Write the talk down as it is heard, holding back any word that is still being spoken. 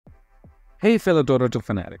Hey fellow Dota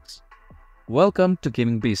fanatics, welcome to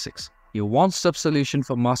Gaming Basics, your one-stop solution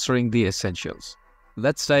for mastering the essentials.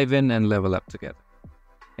 Let's dive in and level up together.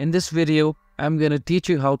 In this video, I'm going to teach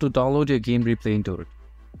you how to download your game replay in Dota.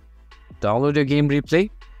 Download your game replay.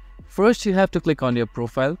 First, you have to click on your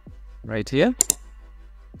profile right here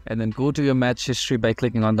and then go to your match history by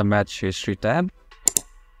clicking on the match history tab.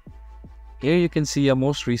 Here you can see your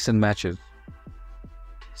most recent matches.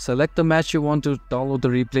 Select the match you want to download the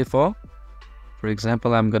replay for. For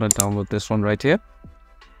example, I'm going to download this one right here.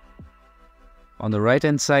 On the right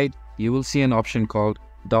hand side, you will see an option called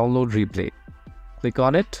Download Replay. Click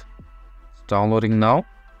on it. It's downloading now.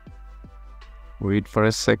 Wait for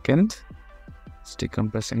a second. It's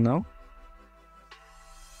decompressing now.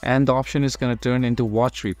 And the option is going to turn into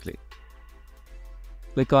Watch Replay.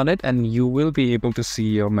 Click on it and you will be able to see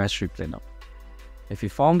your match replay now. If you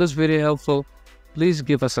found this video helpful, please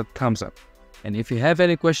give us a thumbs up. And if you have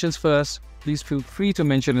any questions for us, please feel free to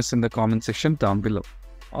mention us in the comment section down below.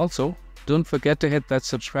 Also, don't forget to hit that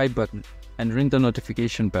subscribe button and ring the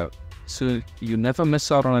notification bell so you never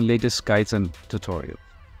miss out on our latest guides and tutorials.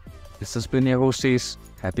 This has been your host Ace.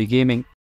 Happy gaming!